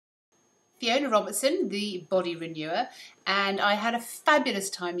Fiona Robertson, the body renewer, and I had a fabulous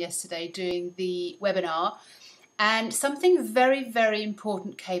time yesterday doing the webinar, and something very, very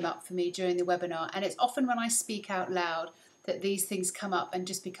important came up for me during the webinar, and it's often when I speak out loud that these things come up and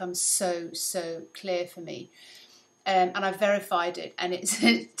just become so clear for me. And I've verified it, and it's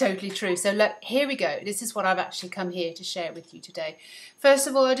totally true. So look, here we go. This is what I've actually come here to share with you today. First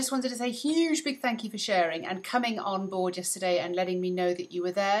of all, I just wanted to say a huge big thank you for sharing and coming on board yesterday and letting me know that you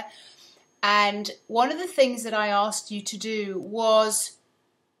were there. And one of the things that I asked you to do was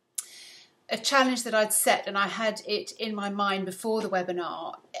a challenge that I'd set, and I had it in my mind before the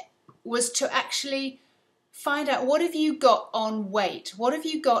webinar, was to actually find out, what have you got on weight? What have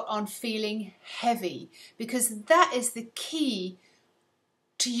you got on feeling heavy? Because that is the key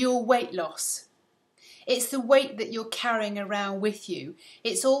to your weight loss. It's the weight that you're carrying around with you.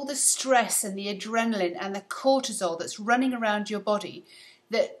 It's all the stress and the adrenaline and the cortisol that's running around your body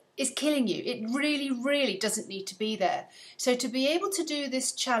that is killing you. It really doesn't need to be there. So to be able to do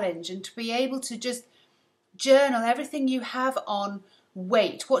this challenge and to be able to just journal everything you have on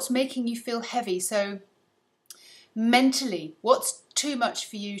weight, what's making you feel heavy. So mentally, what's too much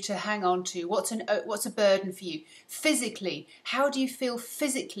for you to hang on to? What's a burden for you? Physically, how do you feel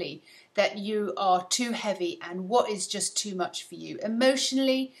physically that you are too heavy, and what is just too much for you?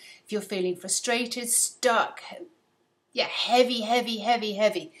 Emotionally, if you're feeling frustrated, stuck, heavy.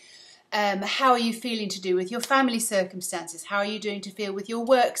 How are you feeling to do with your family circumstances? How are you doing to feel with your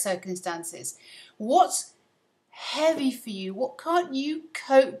work circumstances? What's heavy for you? What can't you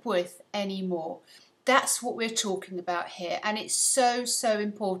cope with anymore? That's what we're talking about here, and it's so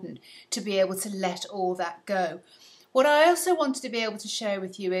important to be able to let all that go. What I also wanted to be able to share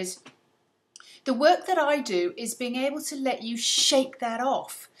with you is the work that I do is being able to let you shake that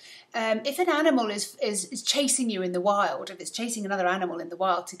off. If an animal is chasing you in the wild, if it's chasing another animal in the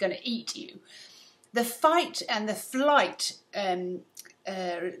wild to going to eat you, the fight and the flight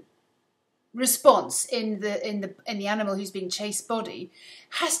response in the animal who's being chased body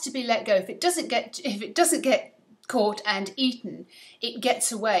has to be let go. If it doesn't get caught and eaten, it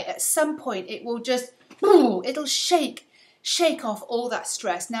gets away. At some point, it will just it'll shake off all that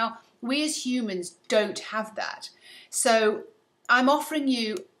stress. Now, we as humans don't have that, so I'm offering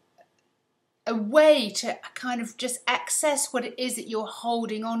you a way to kind of just access what it is that you're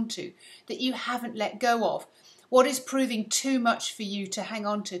holding on to, that you haven't let go of. What is proving too much for you to hang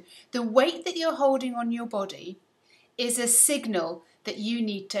on to? The weight that you're holding on your body is a signal that you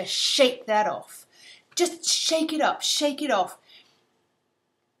need to shake that off. Just shake it up, shake it off.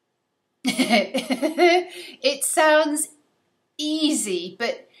 It sounds easy,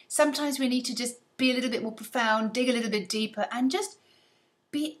 but sometimes we need to just be a little bit more profound, dig a little bit deeper, and just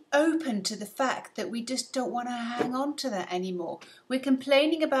be open to the fact that we just don't want to hang on to that anymore. We're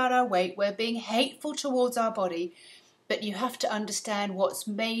complaining about our weight, we're being hateful towards our body, but you have to understand what's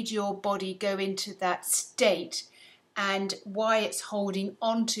made your body go into that state and why it's holding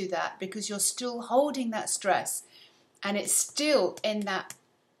on to that, because you're still holding that stress and it's still in that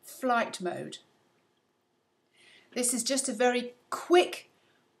flight mode. This is just a very quick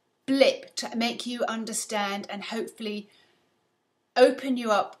blip to make you understand and hopefully open you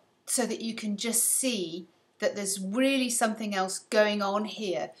up so that you can just see that there's really something else going on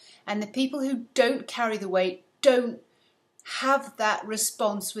here. And the people who don't carry the weight don't have that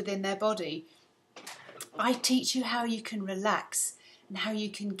response within their body. I teach you how you can relax and how you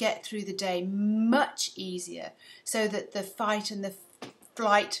can get through the day much easier, so that the fight and the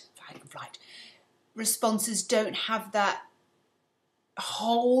flight responses don't have that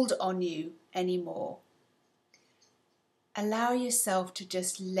hold on you anymore. Allow yourself to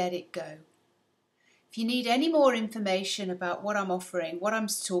just let it go. If you need any more information about what I'm offering, what I'm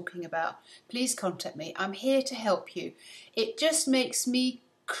talking about, please contact me. I'm here to help you. It just makes me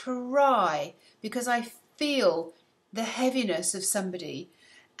cry because I feel the heaviness of somebody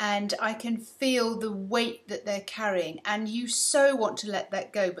and I can feel the weight that they're carrying, and you so want to let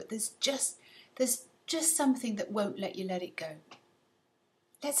that go, but there's just something that won't let you let it go.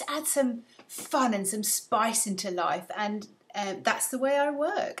 Let's add some fun and some spice into life, and that's the way I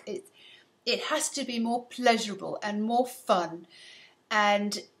work. It has to be more pleasurable and more fun,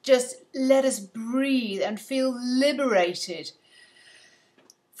 and just let us breathe and feel liberated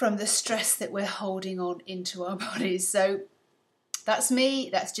from the stress that we're holding on into our bodies. So that's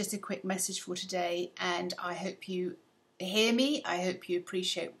me. That's just a quick message for today, and I hope you hear me. I hope you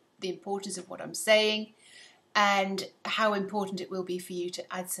appreciate the importance of what I'm saying, and how important it will be for you to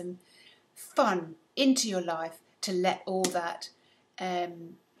add some fun into your life, to let all that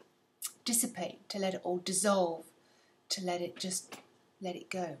dissipate, to let it all dissolve, to let it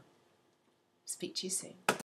go. Speak to you soon.